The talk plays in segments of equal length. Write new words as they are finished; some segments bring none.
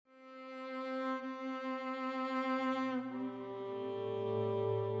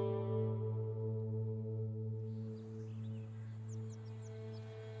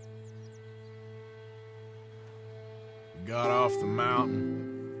got off the mountain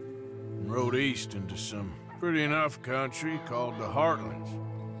and rode east into some pretty enough country called the Heartlands.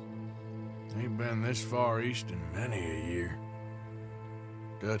 Ain't been this far east in many a year.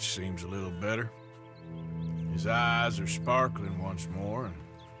 Dutch seems a little better. His eyes are sparkling once more,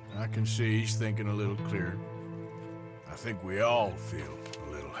 and I can see he's thinking a little clearer. I think we all feel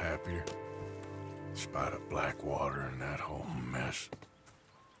a little happier, in spite of Blackwater and that whole mess.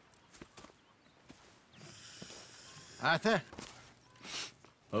 Arthur?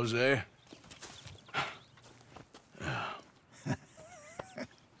 Jose?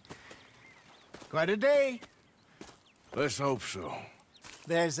 Quite a day. Let's hope so.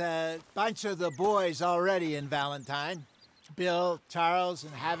 There's a bunch of the boys already in Valentine. Bill, Charles,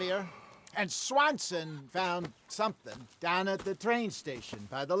 and Javier. And Swanson found something down at the train station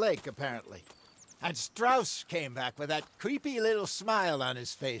by the lake, apparently. And Strauss came back with that creepy little smile on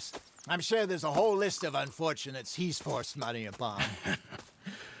his face. I'm sure there's a whole list of unfortunates he's forced money upon.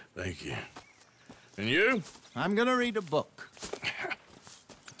 Thank you. And you? I'm gonna read a book.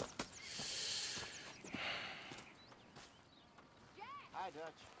 Hi,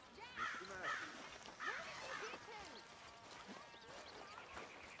 Dutch.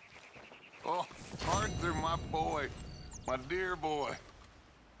 Oh, Arthur, my boy. My dear boy.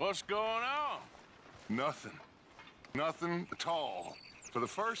 What's going on? Nothing. Nothing at all. For the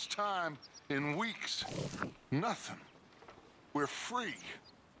first time in weeks, nothing. We're free.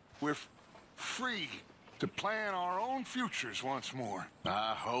 We're free to plan our own futures once more.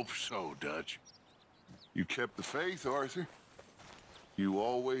 I hope so, Dutch. You kept the faith, Arthur. You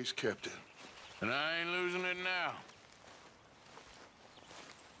always kept it. And I ain't losing it now.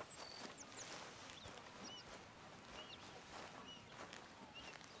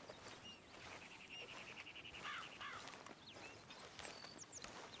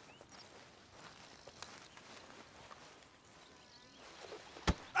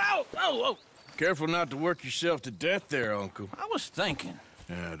 Oh! Careful not to work yourself to death there, Uncle. I was thinking.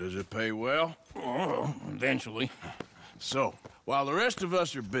 Yeah, does it pay well? Oh, eventually. So, while the rest of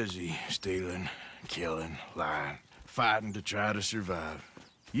us are busy stealing, killing, lying, fighting to try to survive,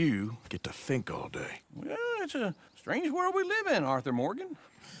 you get to think all day. Well, it's a strange world we live in, Arthur Morgan.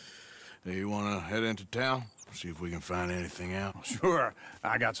 Hey, you want to head into town? See if we can find anything out? Sure,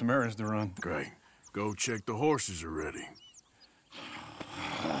 I got some errands to run. Great. Go check the horses are ready.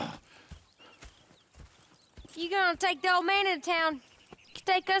 You gonna take the old man into town? You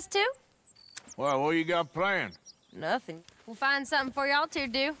take us too? Well, what you got planned? Nothing. We'll find something for y'all to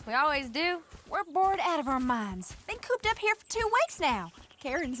do. We always do. We're bored out of our minds. Been cooped up here for 2 weeks now.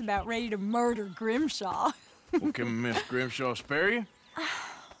 Karen's about ready to murder Grimshaw. Well, can Miss Grimshaw spare you?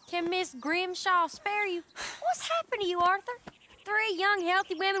 Can Miss Grimshaw spare you? What's happened to you, Arthur? 3 young,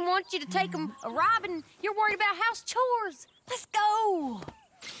 healthy women want you to take them a robbing. You're worried about house chores. Let's go.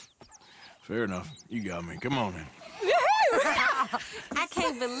 Fair enough. You got me. Come on in. I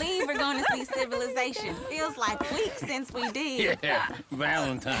can't believe we're going to see civilization. Feels like weeks since we did. Yeah,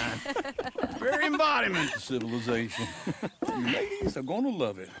 Valentine. Very embodiment of civilization. You ladies are gonna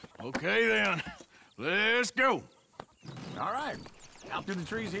love it. Okay, then. Let's go. All right. Out through the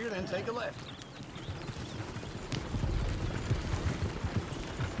trees here, then take a left.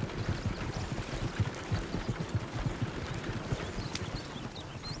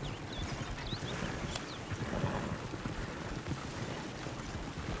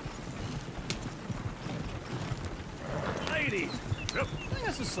 Ladies, sing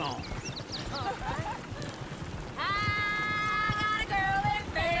us a song. I got a girl in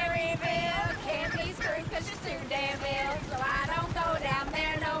Berryville. Can't be screwed 'cause she's too damn ill. So I don't go down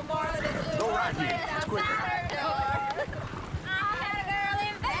there no more. This blue Go right one here. outside Quicker. her door. I had a girl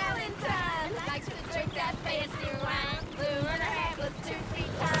in Valentine. Likes to drink that fancy wine. Blue and her hair was 2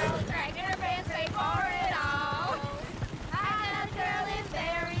 feet tall. Dragging her pants paid for it all. I got a girl in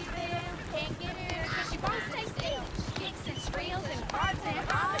Berryville. Can't get her 'cause she won't stay still. She kicks and squeals and farts and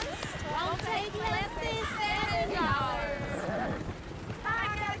hollers. Won't take less than $7. I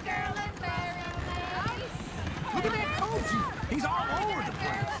got a girl in Berryville. Look at that Koji. He's all over the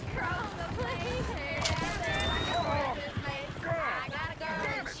place. Across the plain. Like a horse's mate. I got a girl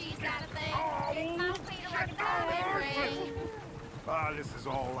and she's got a thing. It's my feet like a diamond ring. Ah, this is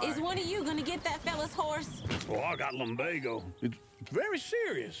all right. Is one of you going to get that fella's horse? Oh, I got lumbago. It's very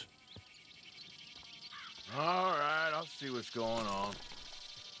serious. All right, I'll see what's going on.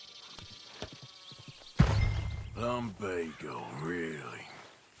 Lumbago, really?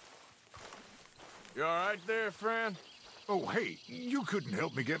 You all right there, friend? Oh, hey, you couldn't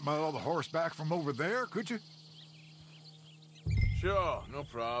help me get my other horse back from over there, could you? Sure, no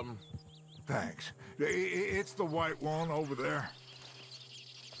problem. Thanks. It's the white one over there.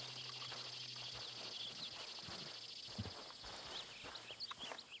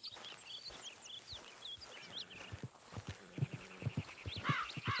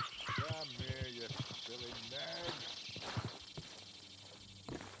 Come here, you silly nag.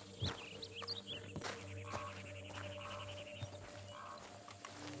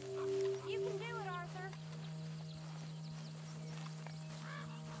 You can do it, Arthur.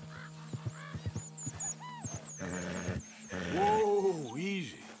 Whoa,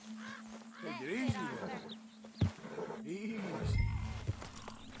 easy. Take it easy, easy.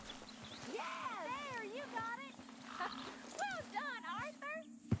 Yeah, there, you got it. Well done, Arthur.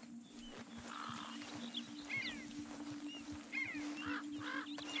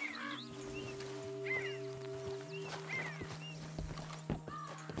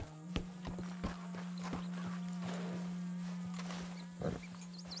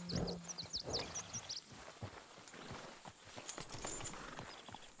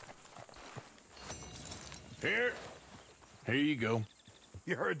 Here you go.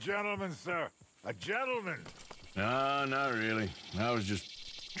 You're a gentleman, sir. A gentleman. No, not really. I was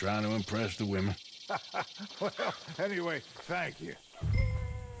just trying to impress the women. Well, anyway, thank you.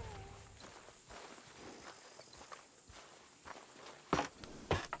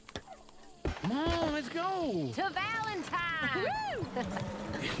 Come on, let's go. To Valentine!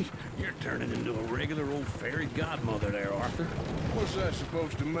 You're turning into a regular old fairy godmother there, Arthur. What's that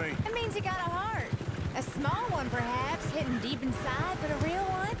supposed to mean? It means you got a heart. A small one, perhaps, hidden deep inside, but a real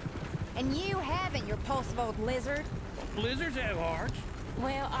one. And you haven't, you repulsive old lizard. Blizzards have hearts.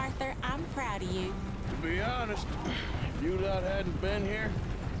 Well, Arthur, I'm proud of you. To be honest, if you lot hadn't been here,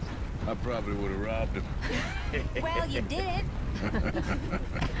 I probably would have robbed him. Well, you did.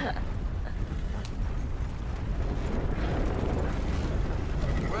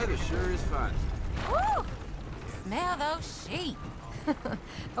 Weather sure is fine. Woo! Smell those sheep.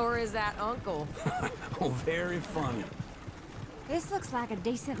 Or is that Uncle? Oh, very funny. This looks like a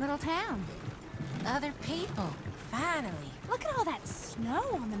decent little town. Other people, finally. Look at all that snow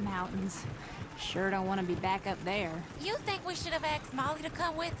on the mountains. Sure don't want to be back up there. You think we should have asked Molly to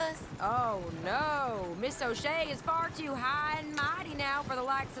come with us? Oh, no. Miss O'Shea is far too high and mighty now for the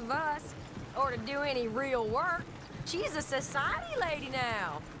likes of us. Or to do any real work. She's a society lady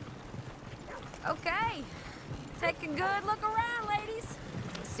now. Okay. Take a good look around, ladies.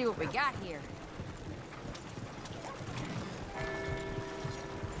 Let's see what we got here.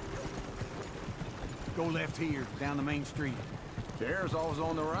 Go left here, down the main street. There's always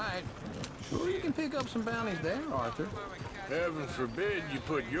on the right. Sure, you can pick up some bounties there, Arthur. Heaven forbid you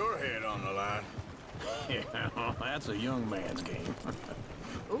put your head on the line. Yeah, that's a young man's game.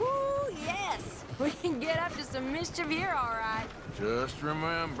 Ooh, yes. We can get up to some mischief here, all right. Just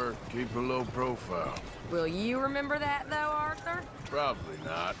remember, keep a low profile. Will you remember that, though, Arthur? Probably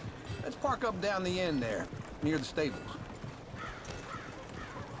not. Let's park up down the end there, near the stables.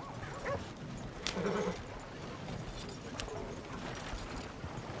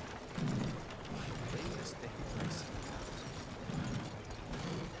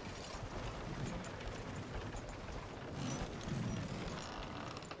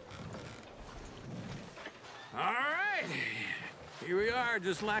 All right. Here we are,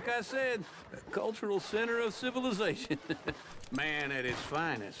 just like I said. The cultural center of civilization. Man at its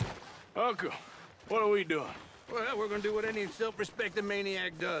finest. Uncle, what are we doing? Well, we're gonna do what any self-respecting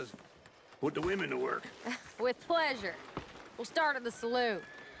maniac does. Put the women to work. With pleasure. We'll start at the saloon.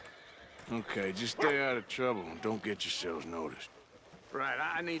 Okay, just stay out of trouble and don't get yourselves noticed. Right,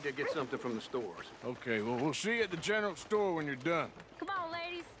 I need to get something from the stores. Okay, well, we'll see you at the general store when you're done. Come on,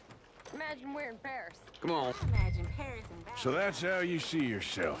 ladies. Imagine we're in Paris. Come on. Imagine Paris and Valentine. So that's how you see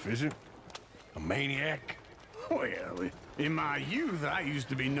yourself, is it? A maniac? Well, in my youth, I used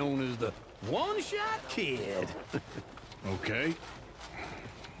to be known as the one-shot kid. Okay.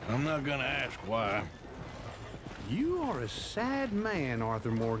 I'm not gonna ask why. You are a sad man,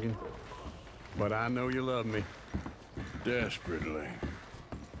 Arthur Morgan. But I know you love me. Desperately.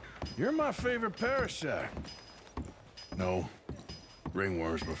 You're my favorite parasite. No.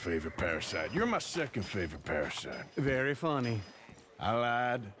 Ringworm's my favorite parasite. You're my second favorite parasite. Very funny. I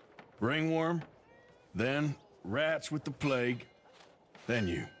lied. Ringworm, then rats with the plague, then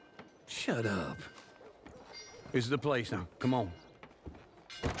you. Shut up. This is the place now. Come on.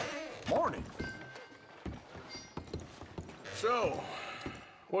 Morning. So,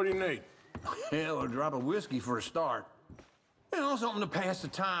 what do you need? Hell, a drop of whiskey for a start. You know, something to pass the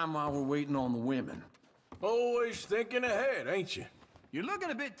time while we're waiting on the women. Always thinking ahead, ain't you? You're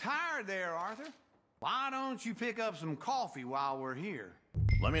looking a bit tired there, Arthur. Why don't you pick up some coffee while we're here?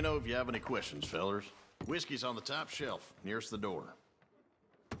 Let me know if you have any questions, fellers. Whiskey's on the top shelf, nearest the door.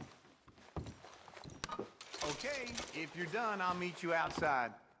 Okay, if you're done, I'll meet you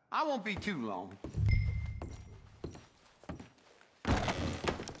outside. I won't be too long.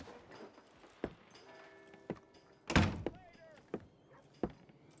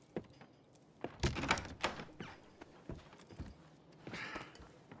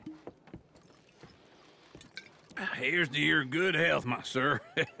 Here's to your good health, my sir.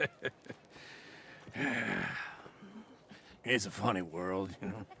 It's a funny world, you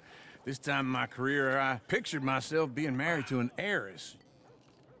know. This time in my career, I pictured myself being married to an heiress.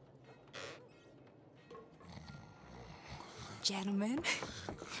 Gentlemen,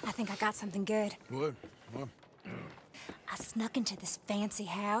 I think I got something good. What? I snuck into this fancy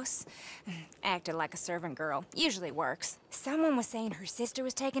house. Acted like a servant girl. Usually works. Someone was saying her sister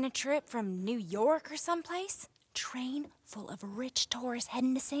was taking a trip from New York or someplace. Train full of rich tourists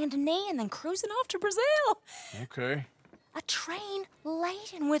heading to Saint Denis and then cruising off to Brazil. Okay. A train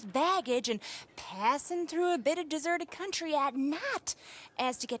laden with baggage and passing through a bit of deserted country at night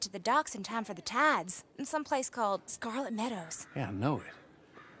as to get to the docks in time for the tides in some place called Scarlet Meadows. Yeah, I know it.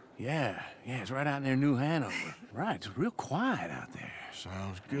 Yeah, it's right out near New Hanover. Right, it's real quiet out there.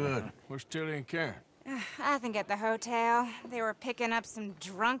 Sounds good. Where's Tilly and Karen? I think at the hotel. They were picking up some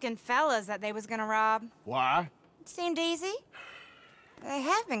drunken fellas that they was gonna rob. Why? It seemed easy. They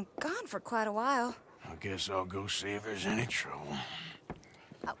have been gone for quite a while. I guess I'll go see if there's any trouble.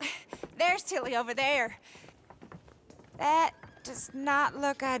 Oh, there's Tilly over there. That does not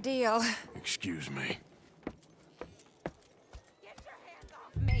look ideal. Excuse me. Get your hands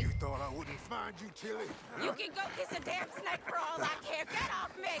off me. You thought I wouldn't find you, Tilly? You can go kiss a damn snake for all I care. Get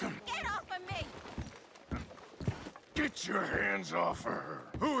off me. Get off of me. Get your hands off of her.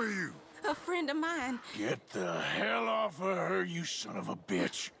 Who are you? A friend of mine. Get the hell off of her, you son of a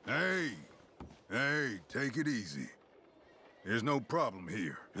bitch. Hey, take it easy. There's no problem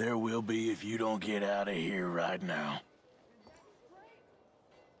here. There will be if you don't get out of here right now.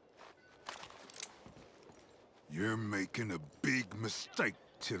 You're making a big mistake,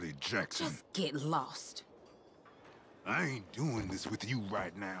 Tilly Jackson. Just get lost. I ain't doing this with you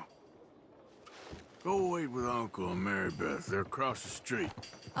right now. Go wait with Uncle and Mary Beth. They're across the street.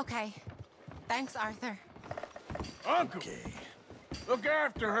 Okay. Thanks, Arthur. Uncle! Okay. Look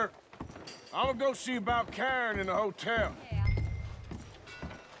after her. I'm gonna go see about Karen in the hotel. Yeah.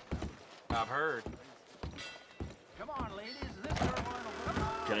 I've heard. Come on, ladies. This girl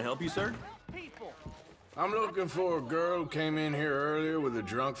on Can I help you, sir? people. I'm looking for a girl who came in here earlier with a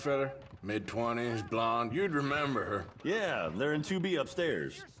drunk fella. Mid-20s, blonde. You'd remember her. Yeah, they're in 2B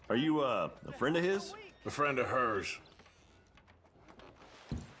upstairs. Are you, a friend of his? A friend of hers.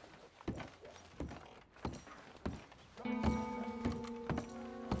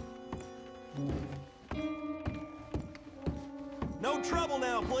 No trouble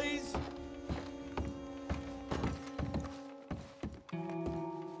now, please.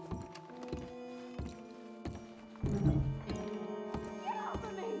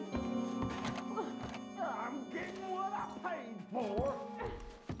 I'm getting what I paid for.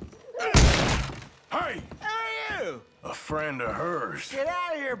 Hey! Hey, you! A friend of hers. Get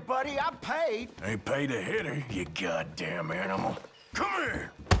out of here, buddy. I paid. Ain't paid to hit her, you goddamn animal. Come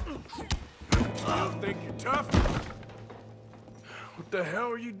here! You think you're tough? What the hell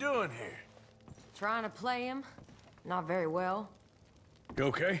are you doing here? Trying to play him. Not very well. You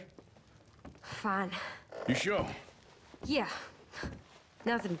okay? Fine. You sure? Yeah.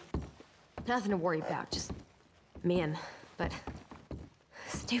 Nothing to worry about. Just men. But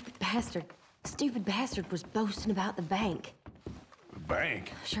stupid bastard was boasting about the bank. The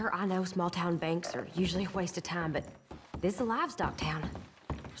bank? Sure, I know small town banks are usually a waste of time, but this is a livestock town.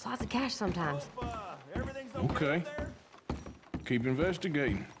 There's lots of cash sometimes. Everything's Okay. there? Keep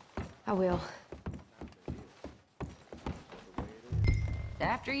investigating. I will.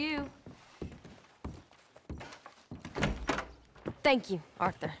 After you. Thank you,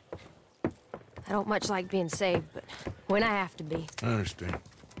 Arthur. I don't much like being saved, but when I have to be. I understand.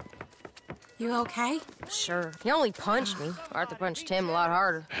 You okay? Sure. He only punched me. Arthur punched him a lot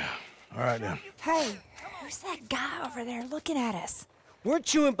harder. All right, then. Hey, who's that guy over there looking at us?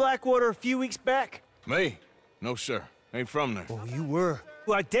 Weren't you in Blackwater a few weeks back? Me? No, sir. Ain't from there. Oh, you were.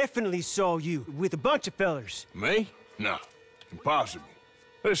 Well, I definitely saw you with a bunch of fellers. Me? No. Impossible.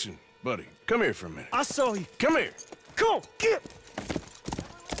 Listen, buddy, come here for a minute. I saw you. Come here. Come on, get!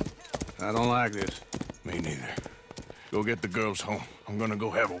 I don't like this. Me neither. Go get the girls home. I'm gonna go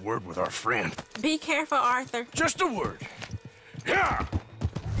have a word with our friend. Be careful, Arthur. Just a word. Yeah!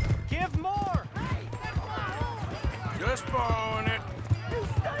 Give more! Hey, Just borrowing it. You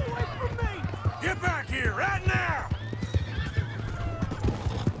stay away from me! Get back here, right now!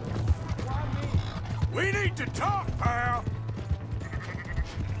 We need to talk, pal!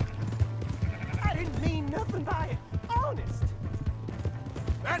 I didn't mean nothing by it. Honest.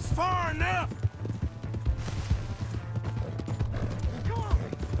 That's far enough! Come on!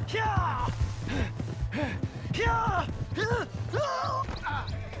 Yeah! Yeah!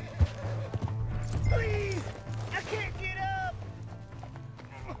 Please! I can't get up!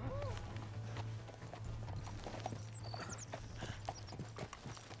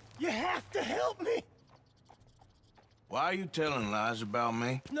 You have to help me! Why are you telling lies about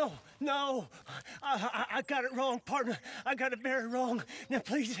me? No. I got it wrong, partner. I got it very wrong. Now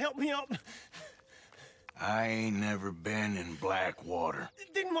please help me up. I ain't never been in Blackwater.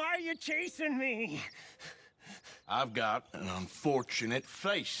 Then why are you chasing me? I've got an unfortunate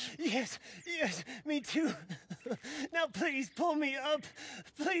face. Yes, me too. Now please pull me up.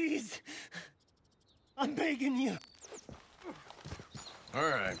 Please. I'm begging you. All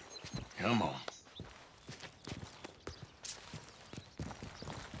right, come on.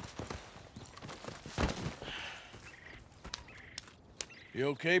 You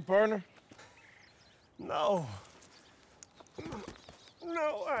okay, partner? No.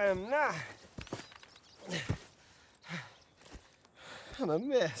 No, I am not. I'm a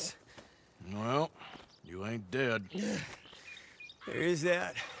mess. Well, you ain't dead. There is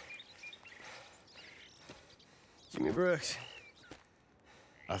that. Jimmy Brooks.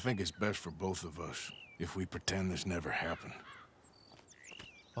 I think it's best for both of us if we pretend this never happened.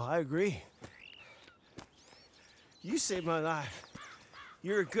 Well, I agree. You saved my life.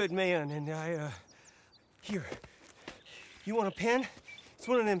 You're a good man, and here. You want a pen? It's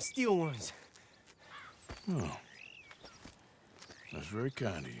one of them steel ones. Oh. That's very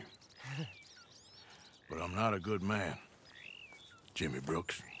kind of you. But I'm not a good man, Jimmy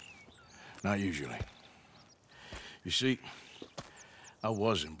Brooks. Not usually. You see, I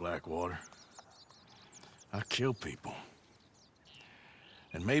was in Blackwater. I kill people.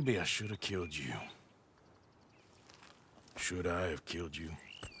 And maybe I should have killed you. Should I have killed you,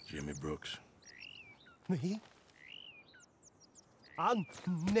 Jimmy Brooks? Me? I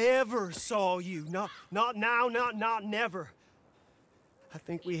never saw you. Not now, not never. I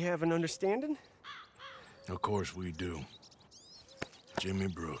think we have an understanding. Of course we do. Jimmy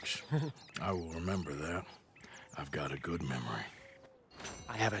Brooks. I will remember that. I've got a good memory.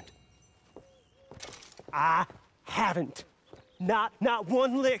 I haven't. Not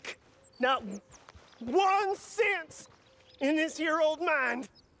one lick. Not 1 cent in this here old mind.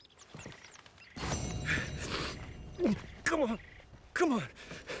 Come on.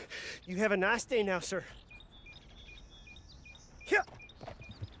 You have a nice day now, sir.